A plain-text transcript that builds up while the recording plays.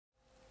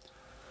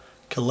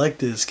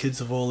Collectors, kids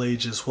of all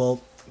ages.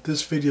 Well,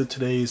 this video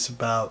today is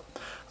about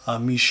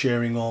me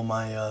sharing all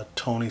my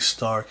Tony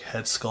Stark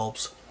head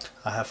sculpts.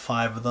 I have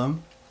 5 of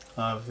them.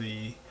 I have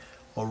the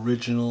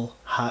original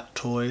Hot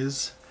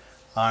Toys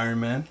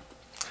Iron Man,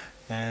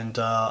 and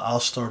I'll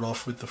start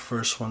off with the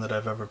first one that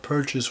I've ever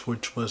purchased,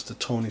 which was the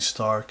Tony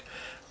Stark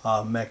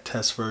mech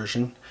test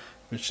version,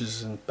 which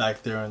is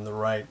back there on the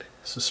right,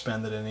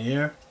 suspended in the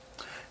air.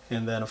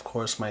 And then, of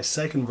course, my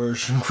second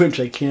version, which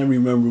I can't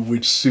remember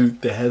which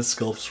suit the head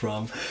sculpt's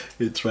from.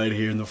 It's right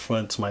here in the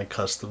front. It's my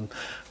custom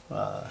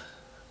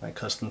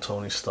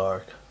Tony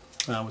Stark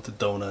with the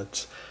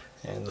donuts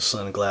and the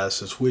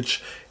sunglasses,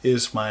 which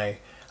is my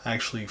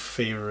actually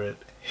favorite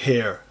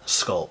hair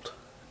sculpt,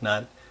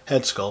 not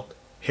head sculpt,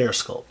 hair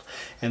sculpt.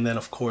 And then,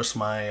 of course,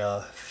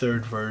 my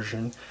third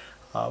version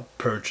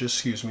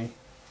purchase,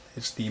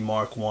 it's the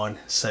Mark I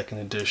 2nd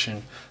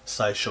edition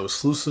Sideshow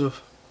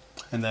exclusive.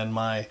 And then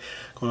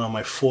going on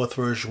my 4th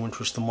version, which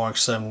was the Mark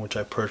VII, which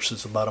I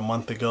purchased about a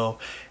month ago,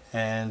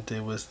 and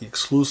it was the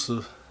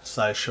exclusive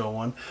Sideshow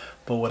one.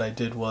 But what I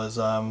did was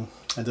I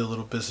did a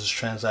little business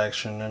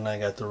transaction and I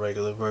got the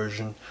regular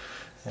version,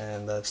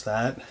 and that's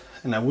that.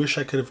 And I wish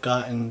I could have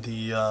gotten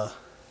the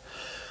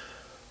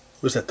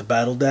the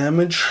battle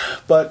damage,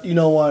 but you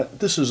know what,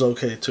 this is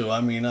okay too.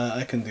 I mean,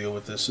 I can deal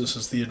with this. This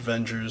is the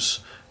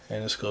Avengers,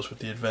 and this goes with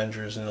the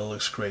Avengers, and it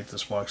looks great,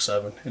 this Mark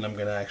VII. And I'm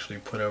going to actually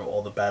put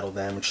all the battle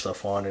damage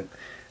stuff on it,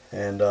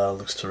 and it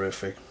looks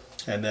terrific.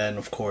 And then,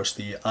 of course,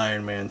 the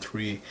Iron Man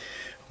 3,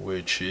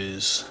 which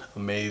is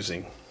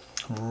amazing.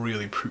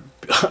 Really,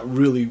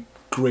 really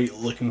great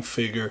looking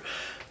figure.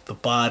 The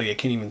body, I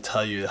can't even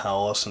tell you how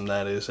awesome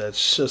that is.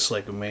 That's just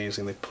like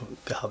amazing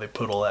how they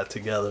put all that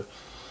together.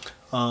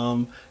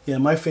 Yeah,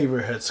 my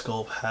favorite head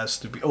sculpt has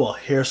to be, well,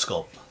 hair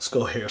sculpt. Let's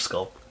go hair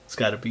sculpt. It's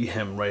got to be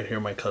him right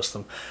here, my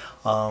custom.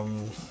 I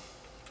don't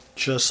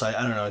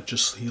know,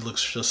 he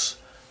looks just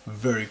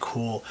very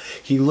cool.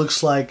 He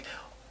looks like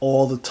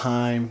all the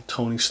time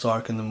Tony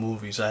Stark in the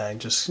movies.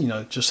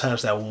 Just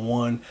has that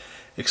one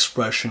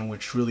expression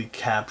which really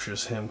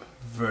captures him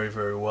very,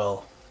 very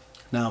well.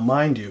 Now,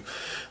 mind you,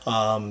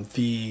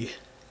 the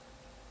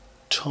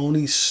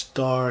Tony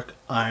Stark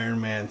Iron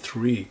Man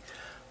 3,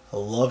 I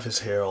love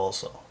his hair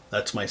also.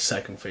 That's my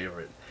second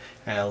favorite.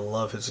 And I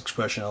love his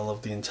expression. I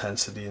love the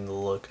intensity and the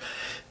look.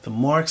 The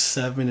Mark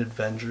VII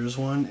Avengers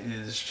one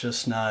is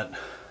just not,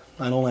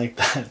 I don't like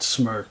that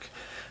smirk.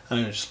 I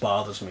mean, it just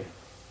bothers me.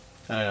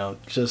 I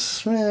don't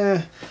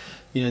know,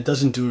 it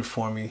doesn't do it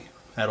for me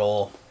at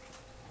all.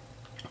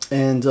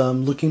 And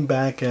looking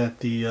back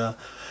at the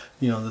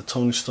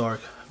Tony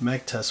Stark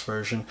mech test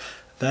version,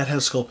 that head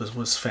sculpt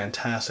was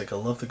fantastic. I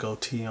love the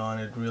goatee on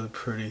it, really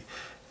pretty.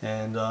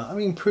 And I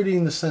mean, pretty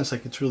in the sense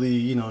like it's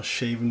really,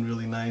 shaven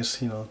really nice,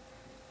 it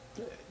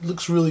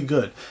looks really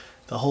good.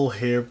 The whole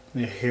hair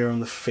on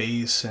the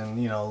face,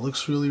 and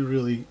looks really,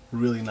 really,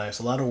 really nice.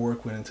 A lot of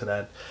work went into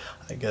that,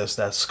 I guess,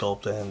 that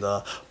sculpt, and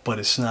but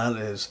it's not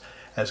as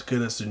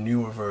good as the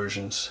newer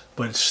versions,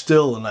 but it's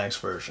still a nice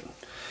version.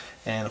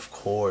 And of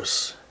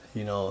course,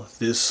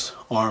 this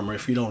armor,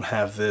 if you don't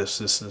have this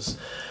is,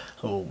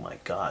 oh my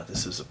god,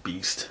 this is a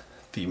beast.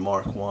 The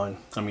Mark I.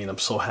 I mean, I'm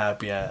so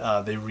happy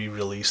they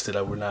re-released it.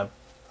 I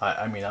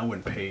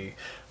wouldn't pay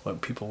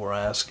what people were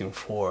asking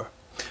for,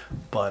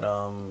 but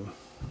on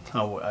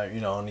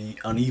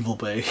Evil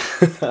Bay,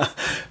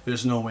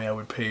 there's no way I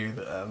would pay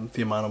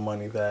the amount of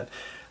money that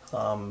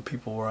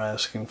people were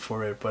asking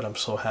for it. But I'm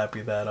so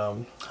happy that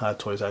Hot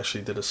Toys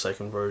actually did a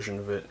second version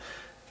of it,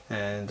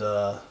 and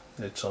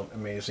it's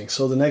amazing.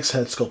 So the next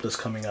head sculpt that's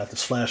coming out,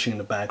 that's flashing in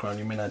the background,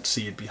 you may not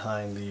see it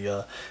behind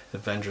the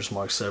Avengers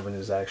Mark VII,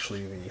 is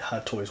actually the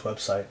Hot Toys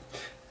website,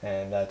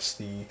 and that's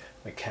the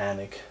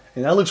mechanic,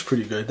 and that looks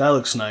pretty good. That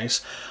looks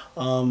nice.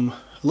 It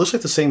looks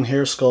like the same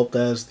hair sculpt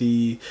as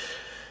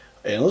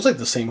and it looks like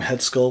the same head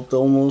sculpt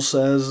almost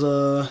as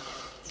the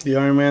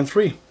Iron Man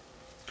 3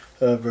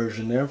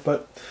 version there,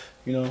 but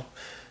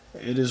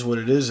it is what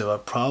it is.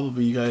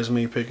 Probably you guys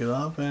may pick it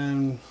up,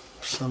 and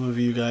some of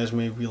you guys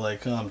may be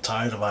like, oh, I'm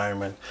tired of Iron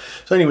Man.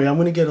 So anyway, I'm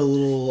gonna get a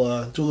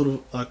little, do a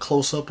little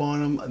close up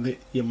on him.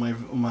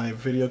 My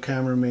video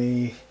camera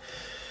may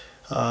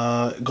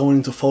going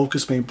into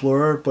focus may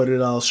blur, but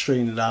I'll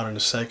straighten it out in a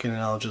second,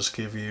 and I'll just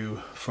give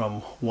you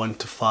from 1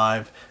 to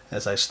 5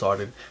 as I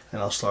started,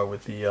 and I'll start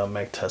with the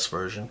mech test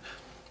version,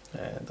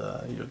 and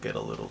you'll get a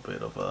little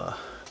bit of a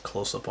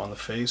close up on the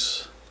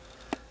face,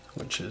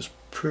 which is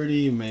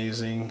pretty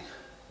amazing.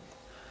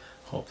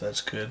 Hope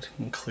that's good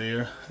and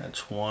clear.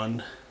 That's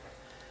one.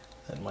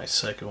 And my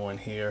second one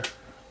here,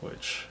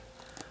 which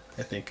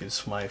I think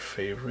is my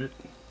favorite.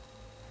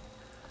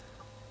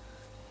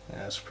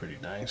 That's pretty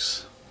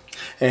nice.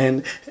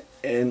 And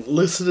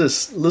listen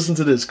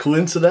to this.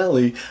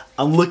 Coincidentally,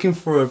 I'm looking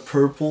for a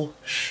purple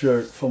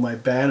shirt for my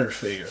banner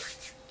figure,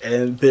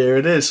 and there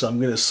it is. So I'm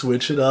gonna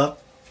switch it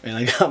up, and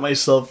I got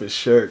myself a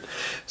shirt.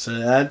 So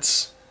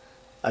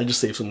I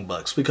just saved some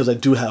bucks because I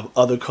do have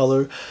other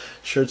color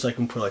shirts. I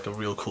can put like a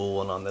real cool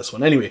one on this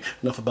one. Anyway,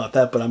 enough about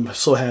that, but I'm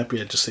so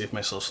happy I just saved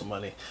myself some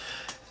money.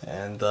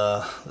 And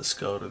let's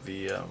go to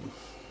the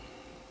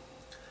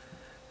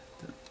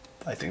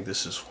I think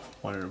this is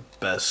one of the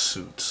best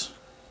suits.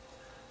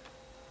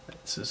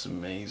 This is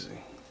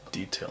amazing.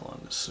 Detail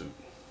on the suit.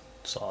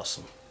 It's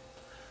awesome.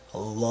 I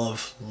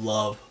love,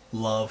 love,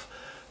 love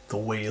the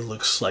way it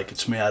looks like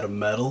it's made out of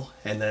metal,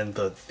 and then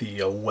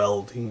the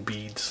welding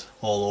beads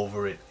all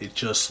over it. It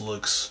just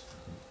looks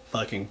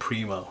fucking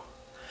primo.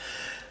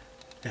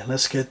 And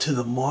let's get to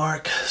the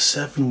Mark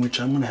 7, which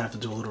I'm gonna have to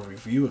do a little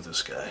review of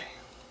this guy.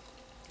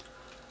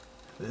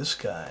 This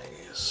guy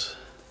is...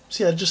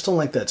 See, I just don't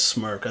like that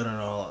smirk. I don't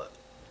know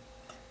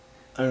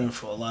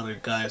if a lot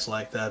of guys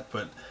like that,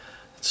 but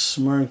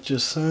smirk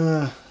just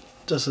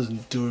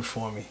doesn't do it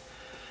for me.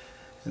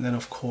 And then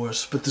of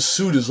course, but the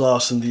suit is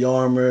awesome. The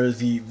armor,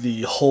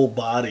 the whole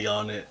body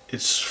on it,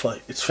 it's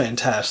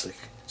fantastic.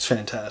 It's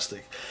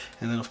fantastic.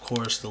 And then of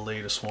course the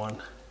latest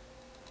one.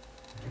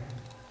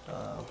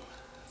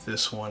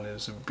 This one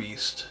is a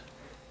beast.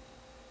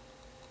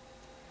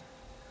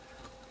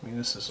 I mean,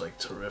 this is like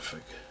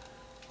terrific.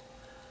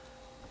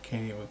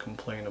 Can't even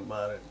complain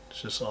about it.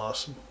 It's just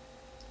awesome.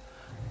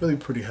 Really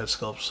pretty head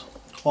sculpts,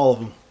 all of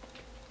them.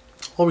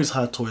 Always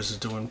Hot Toys is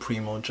doing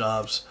primo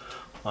jobs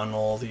on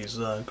all these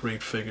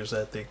great figures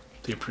that they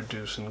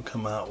produce and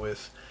come out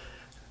with.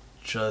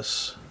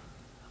 Just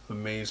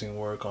amazing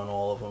work on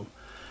all of them,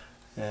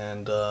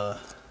 and I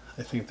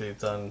think they've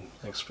done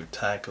like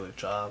spectacular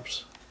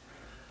jobs.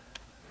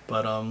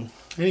 But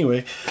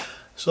anyway,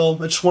 so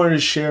I just wanted to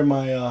share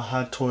my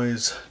Hot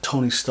Toys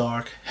Tony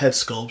Stark head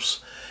sculpts,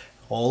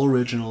 all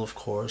original, of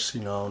course.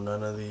 You know,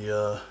 none of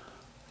the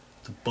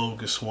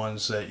bogus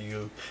ones that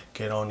you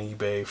get on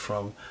eBay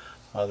from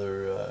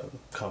other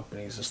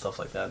companies and stuff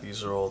like that.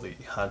 These are all the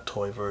Hot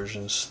Toy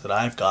versions that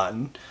I've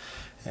gotten,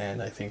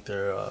 and I think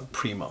they're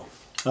primo.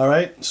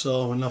 Alright,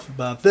 so enough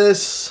about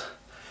this,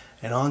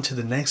 and on to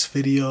the next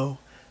video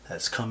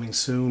that's coming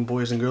soon.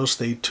 Boys and girls,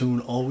 stay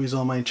tuned always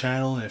on my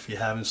channel, and if you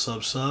haven't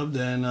subbed,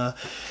 and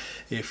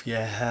if you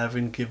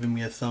haven't given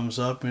me a thumbs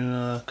up in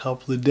a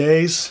couple of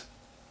days,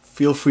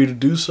 feel free to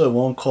do so. It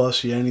won't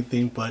cost you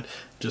anything, but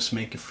just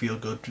make it feel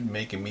good,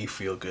 making me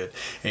feel good.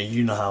 And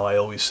you know how I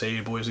always say,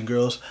 boys and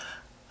girls,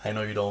 I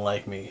know you don't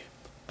like me,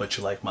 but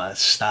you like my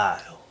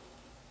style.